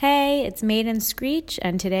it's Maiden Screech,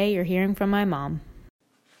 and today you're hearing from my mom.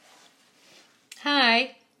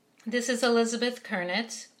 Hi, this is Elizabeth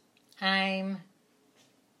Kernitz. I'm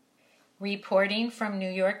reporting from New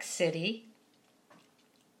York City.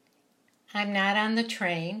 I'm not on the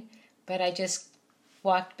train, but I just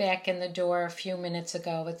walked back in the door a few minutes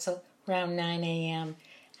ago. It's around 9 a.m.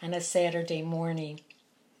 on a Saturday morning.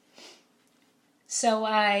 So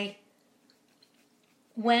I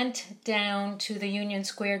went down to the Union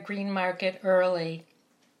Square Green Market early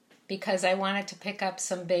because I wanted to pick up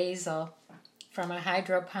some basil from a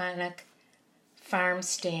hydroponic farm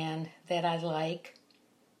stand that I like.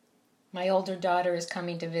 My older daughter is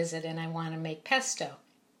coming to visit and I want to make pesto.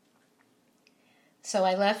 So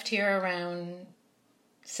I left here around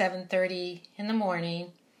 7:30 in the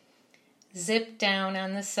morning, zipped down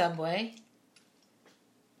on the subway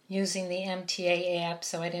using the MTA app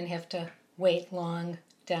so I didn't have to wait long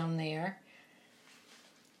down there,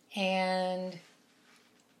 and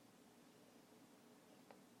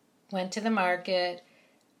went to the market,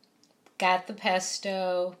 got the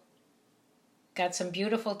pesto, got some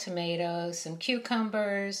beautiful tomatoes, some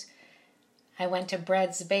cucumbers. I went to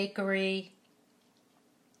Bread's Bakery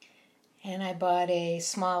and I bought a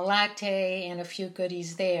small latte and a few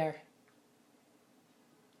goodies there.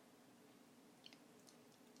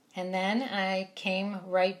 And then I came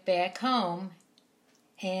right back home,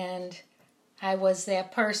 and I was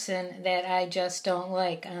that person that I just don't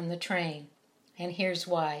like on the train. And here's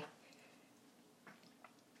why.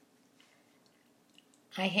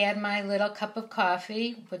 I had my little cup of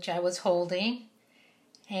coffee, which I was holding,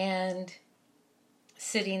 and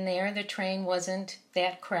sitting there. The train wasn't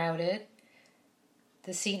that crowded.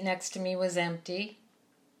 The seat next to me was empty.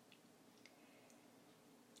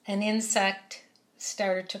 An insect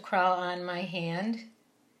started to crawl on my hand,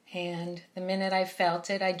 and the minute I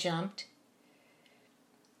felt it, I jumped.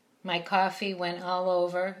 My coffee went all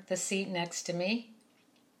over the seat next to me.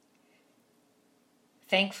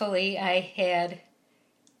 Thankfully, I had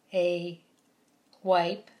a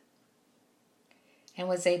wipe and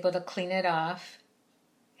was able to clean it off,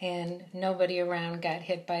 and nobody around got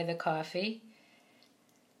hit by the coffee.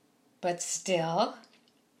 But still.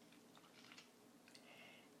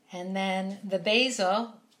 And then the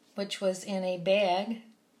basil, which was in a bag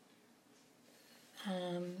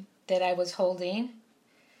that I was holding,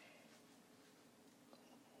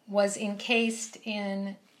 was encased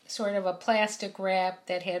in sort of a plastic wrap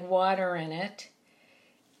that had water in it.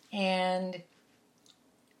 And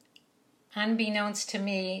unbeknownst to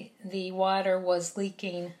me, the water was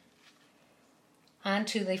leaking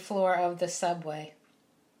onto the floor of the subway.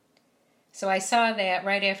 So I saw that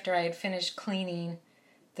right after I had finished cleaning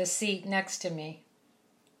the seat next to me.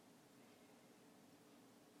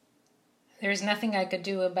 There's nothing I could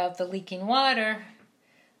do about the leaking water,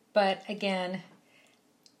 but again,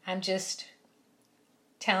 I'm just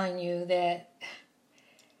telling you that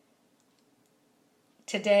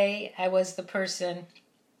today I was the person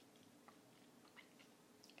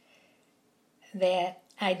that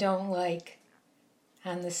I don't like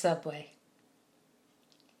on the subway.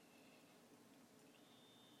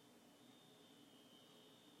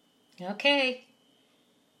 Okay.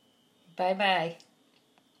 Bye-bye.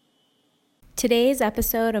 Today's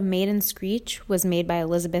episode of Maiden Screech was made by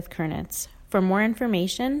Elizabeth Kernitz. For more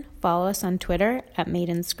information, follow us on Twitter at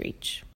Maiden Screech.